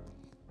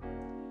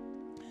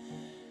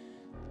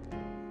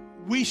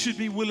 We should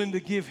be willing to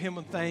give Him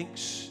a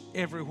thanks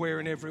everywhere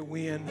and every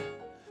when.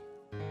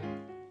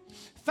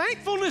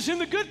 Thankfulness in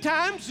the good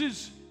times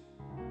is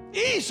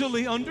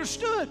easily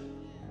understood.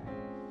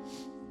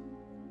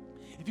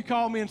 If you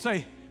call me and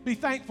say, be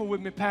thankful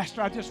with me,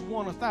 Pastor, I just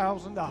won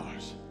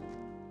 $1,000.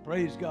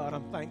 Praise God,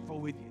 I'm thankful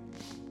with you.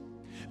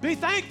 Be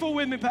thankful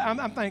with me,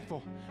 I'm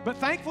thankful. But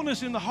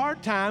thankfulness in the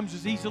hard times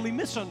is easily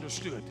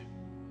misunderstood.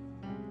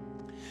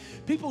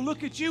 People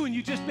look at you and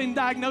you've just been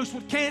diagnosed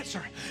with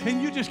cancer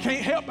and you just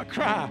can't help but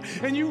cry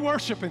and you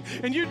worshiping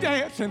and you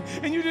dancing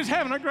and you just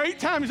having a great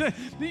time.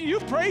 You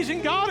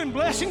praising God and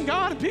blessing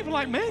God, and people are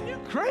like, man, you're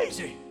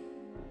crazy.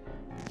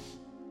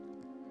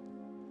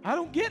 I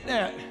don't get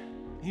that.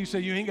 And you say,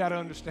 you ain't got to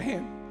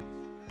understand.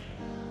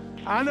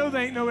 I know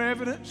there ain't no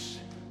evidence,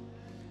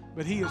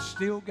 but He is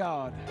still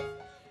God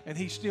and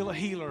He's still a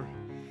healer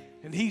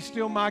and He's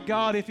still my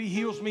God if He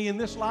heals me in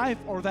this life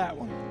or that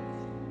one.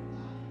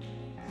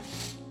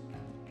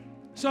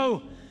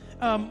 So,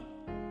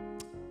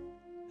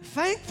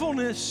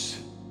 thankfulness,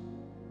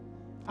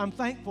 I'm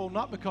thankful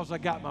not because I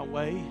got my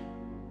way,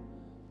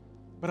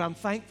 but I'm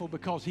thankful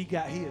because He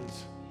got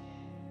His.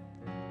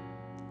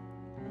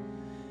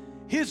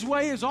 His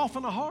way is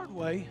often a hard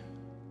way.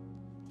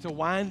 It's a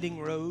winding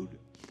road,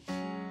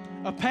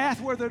 a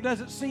path where there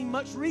doesn't seem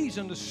much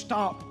reason to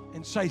stop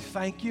and say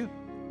thank you,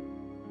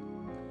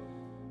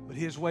 but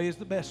His way is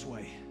the best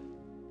way.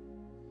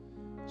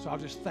 So I'll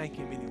just thank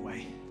Him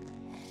anyway.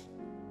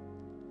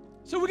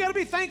 So we got to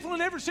be thankful in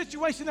every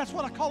situation. That's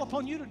what I call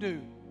upon you to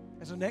do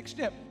as a next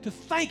step, to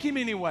thank Him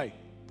anyway.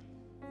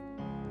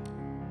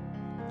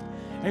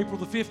 April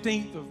the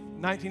 15th of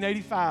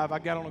 1985, I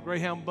got on a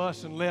Greyhound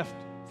bus and left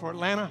for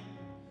Atlanta.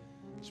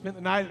 Spent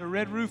the night at a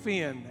Red Roof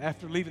Inn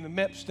after leaving the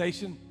MEP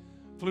station.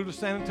 Flew to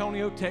San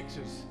Antonio,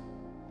 Texas,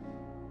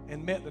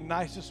 and met the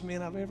nicest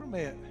men I've ever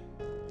met.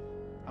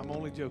 I'm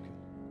only joking.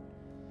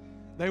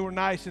 They were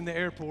nice in the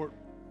airport.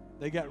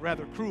 They got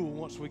rather cruel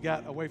once we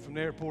got away from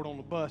the airport on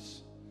the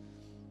bus.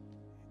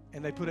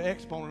 And they put an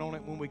exponent on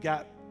it when we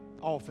got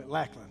off at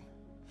Lackland.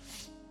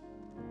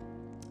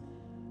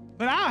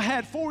 But I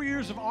had 4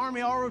 years of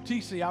Army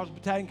ROTC. I was a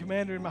battalion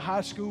commander in my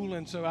high school,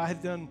 and so I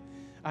had done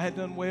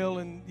well.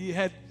 And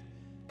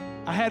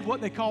I had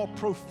what they call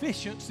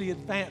proficiency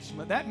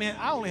advancement. That meant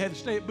I only had to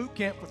stay at boot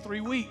camp for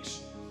 3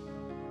 weeks,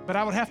 but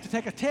I would have to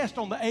take a test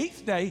on the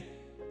 8th day.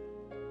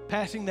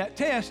 Passing that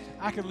test,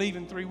 I could leave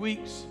in 3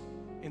 weeks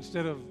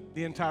instead of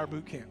the entire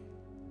boot camp.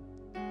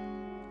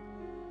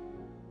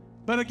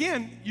 But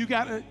again, you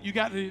got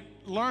to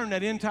learn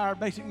that entire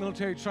basic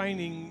military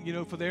training,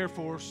 for the Air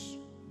Force.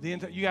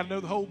 You got to know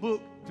the whole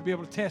book to be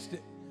able to test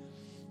it.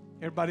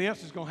 Everybody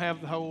else is going to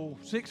have the whole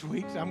 6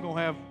 weeks. I'm going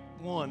to have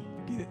one.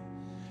 Get it?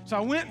 So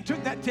I went and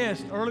took that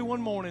test early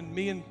one morning.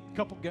 Me and a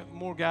couple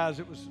more guys.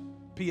 It was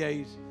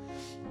PAs.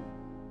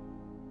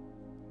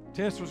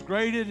 Test was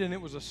graded, and it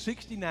was a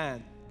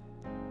 69.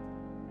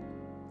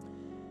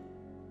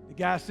 The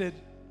guy said,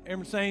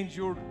 Airman Saines,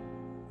 your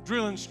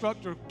drill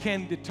instructor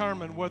can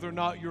determine whether or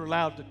not you're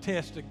allowed to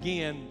test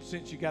again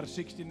since you got a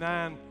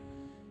 69.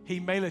 He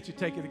may let you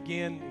take it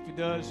again. If he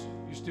does,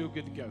 you're still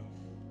good to go.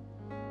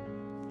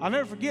 I'll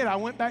never forget, I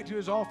went back to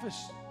his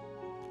office,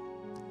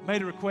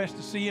 made a request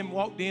to see him,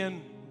 walked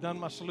in, done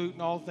my salute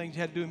and all the things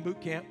you had to do in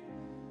boot camp.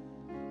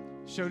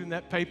 Showed him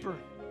that paper.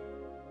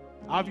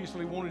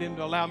 Obviously wanted him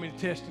to allow me to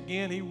test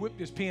again. He whipped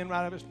his pen right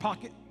out of his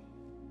pocket,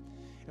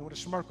 and with a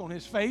smirk on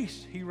his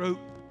face, he wrote,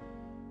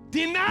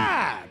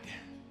 "Denied.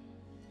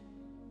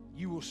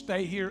 You will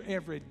stay here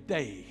every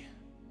day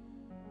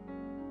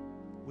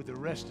with the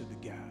rest of the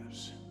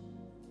guys."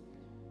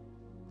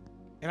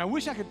 And I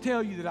wish I could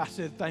tell you that I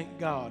said thank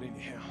God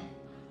anyhow.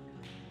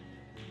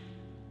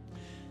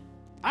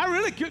 I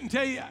really couldn't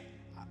tell you.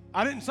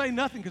 I didn't say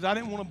nothing because I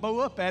didn't want to bow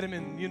up at him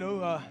and,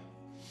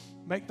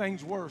 make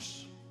things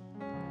worse.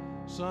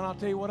 Son, I'll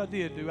tell you what I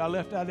did do. I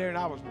left out there and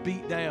I was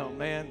beat down,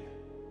 man.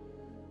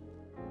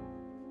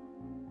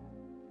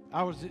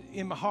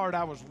 In my heart,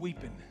 I was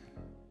weeping.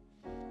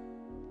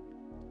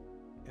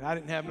 And I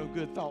didn't have no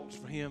good thoughts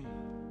for him.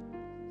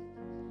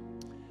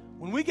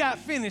 When we got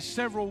finished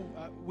several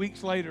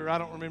weeks later, I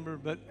don't remember,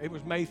 but it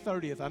was May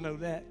 30th. I know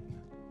that.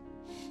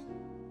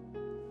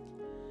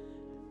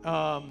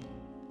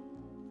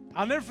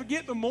 I'll never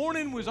forget the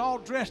morning. We was all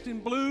dressed in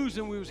blues,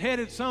 and we was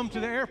headed some to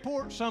the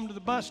airport, some to the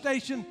bus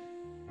station.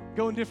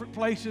 going different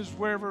places,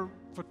 wherever,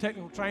 for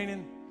technical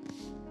training.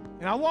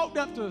 And I walked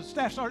up to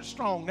Staff Sergeant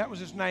Strong, that was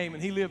his name,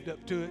 and he lived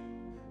up to it.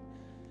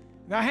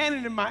 And I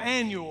handed him my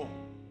annual,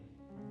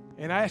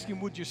 and I asked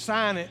him, would you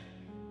sign it?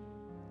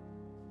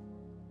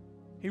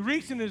 He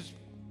reached in his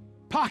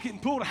pocket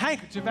and pulled a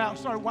handkerchief out and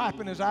started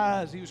wiping his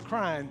eyes. He was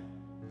crying.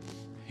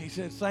 He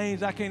said,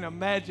 Sains, I can't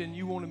imagine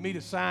you wanted me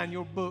to sign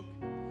your book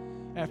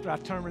after I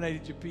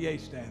terminated your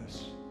PA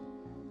status.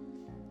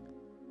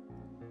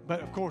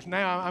 But, of course,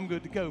 now I'm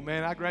good to go,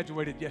 man. I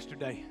graduated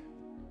yesterday.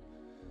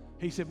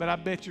 He said, but I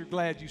bet you're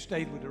glad you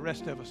stayed with the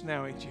rest of us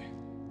now, ain't you?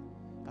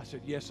 I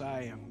said, yes,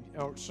 I am.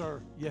 Or,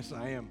 sir, yes,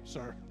 I am,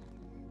 sir.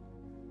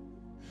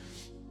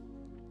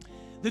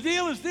 The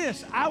deal is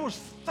this. I was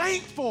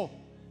thankful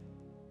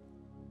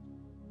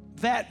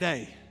that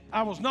day.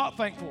 I was not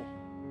thankful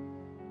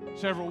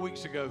several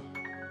weeks ago.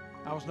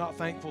 I was not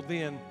thankful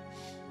then.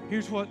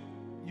 Here's what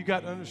you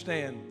got to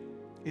understand.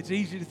 It's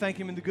easy to thank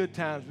Him in the good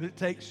times, but it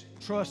takes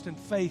trust and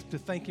faith to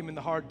thank Him in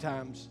the hard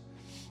times.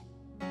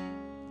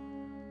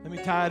 Let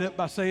me tie it up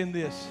by saying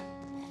this.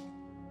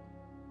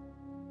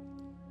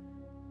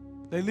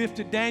 They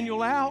lifted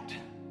Daniel out.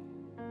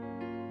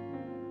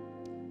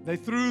 They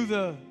threw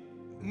the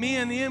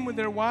men in with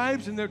their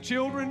wives and their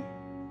children.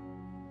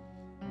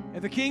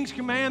 At the king's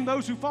command,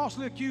 those who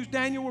falsely accused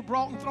Daniel were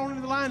brought and thrown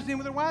into the lion's den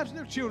with their wives and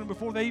their children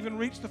before they even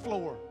reached the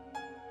floor.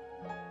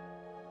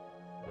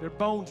 Their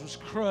bones was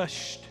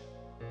crushed.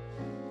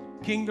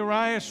 King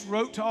Darius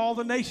wrote to all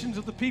the nations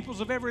of the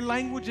peoples of every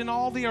language in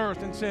all the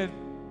earth and said,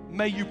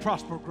 may you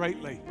prosper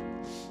greatly.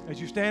 As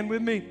you stand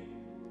with me,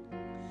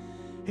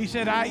 he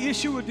said, I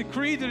issue a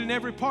decree that in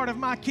every part of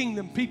my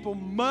kingdom, people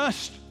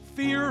must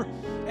fear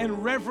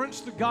and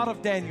reverence the God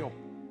of Daniel.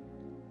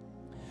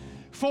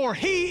 For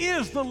He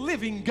is the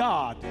living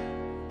God.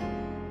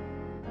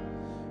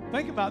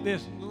 Think about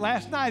this.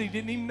 Last night, he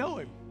didn't even know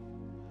Him.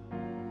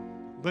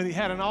 But he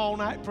had an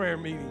all-night prayer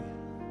meeting.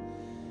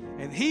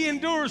 And He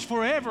endures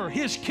forever.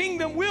 His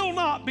kingdom will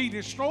not be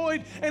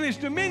destroyed, and His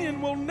dominion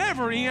will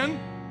never end.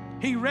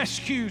 He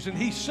rescues and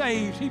He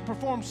saves. He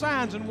performs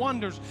signs and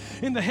wonders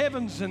in the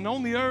heavens and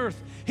on the earth.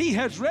 He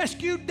has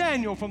rescued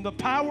Daniel from the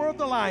power of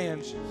the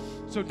lions.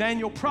 So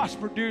Daniel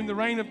prospered during the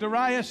reign of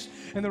Darius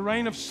and the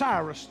reign of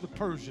Cyrus the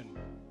Persian.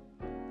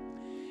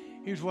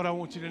 Here's what I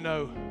want you to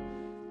know.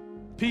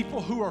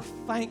 People who are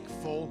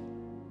thankful,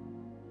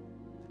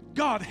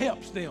 God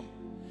helps them.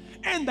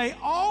 And they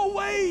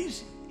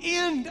always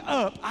end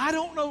up, I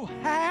don't know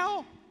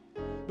how,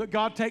 but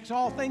God takes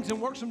all things and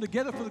works them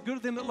together for the good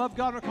of them that love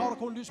God and are called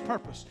according to His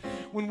purpose.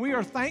 When we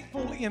are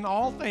thankful in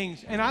all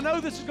things, and I know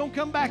this is going to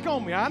come back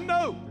on me, I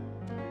know.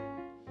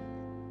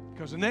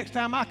 Because the next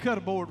time I cut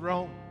a board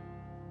wrong,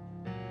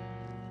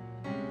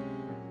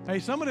 hey,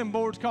 some of them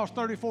boards cost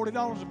 $30,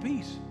 $40 a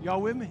piece.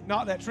 Y'all with me?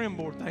 Not that trim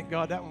board, thank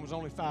God. That one was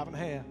only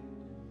 $5.50.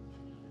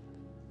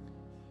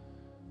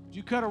 If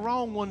you cut a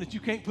wrong one that you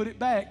can't put it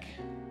back,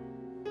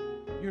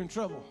 you're in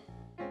trouble.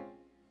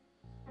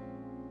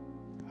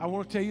 I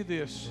want to tell you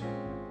this.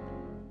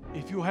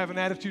 If you'll have an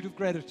attitude of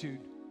gratitude,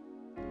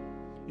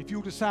 if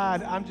you'll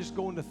decide, I'm just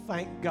going to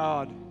thank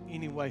God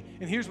anyway.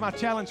 And here's my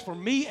challenge for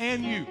me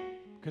and you,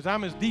 because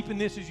I'm as deep in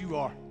this as you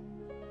are.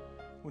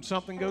 When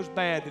something goes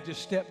bad, to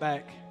just step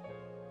back.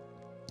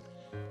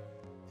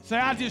 Say,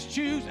 I just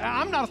choose.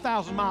 I'm not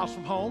 1,000 miles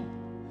from home.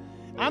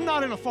 I'm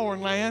not in a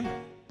foreign land.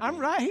 I'm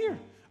right here.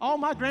 All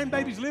my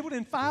grandbabies live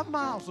within 5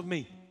 miles of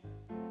me.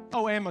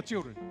 Oh, and my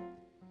children.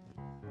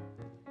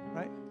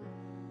 Right?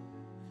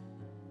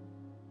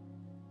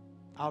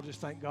 I'll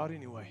just thank God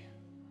anyway.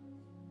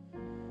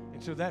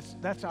 And so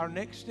that's our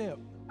next step.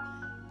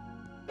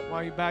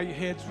 While you bow your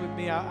heads with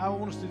me, I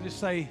want us to just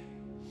say,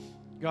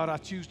 God, I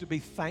choose to be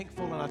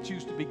thankful and I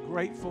choose to be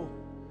grateful.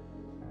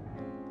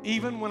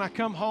 Even when I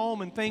come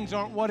home and things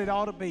aren't what it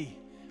ought to be,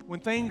 when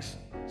things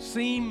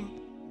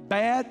seem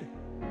bad,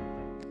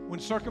 when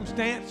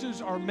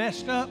circumstances are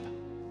messed up,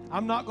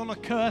 I'm not going to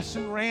cuss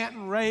and rant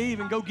and rave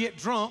and go get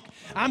drunk.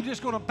 I'm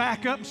just going to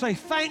back up and say,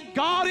 thank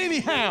God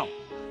anyhow.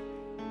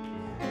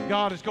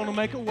 God is going to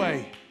make a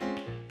way.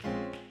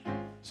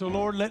 So,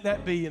 Lord, let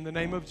that be in the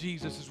name of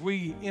Jesus as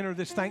we enter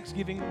this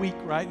Thanksgiving week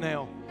right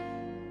now.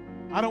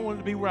 I don't want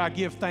it to be where I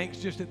give thanks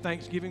just at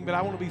Thanksgiving, but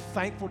I want to be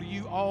thankful to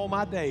you all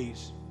my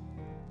days.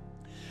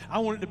 I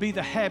want it to be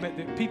the habit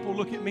that people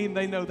look at me and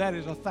they know that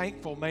is a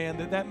thankful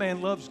man, that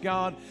man loves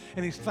God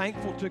and he's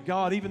thankful to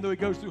God even though he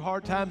goes through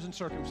hard times and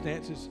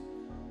circumstances.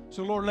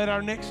 So, Lord, let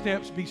our next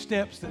steps be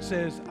steps that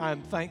says,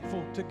 I'm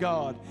thankful to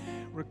God.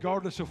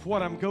 Regardless of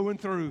what I'm going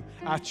through,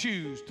 I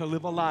choose to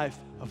live a life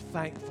of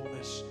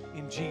thankfulness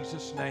in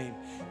Jesus' name.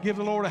 Give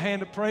the Lord a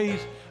hand of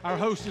praise. Our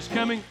host is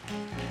coming.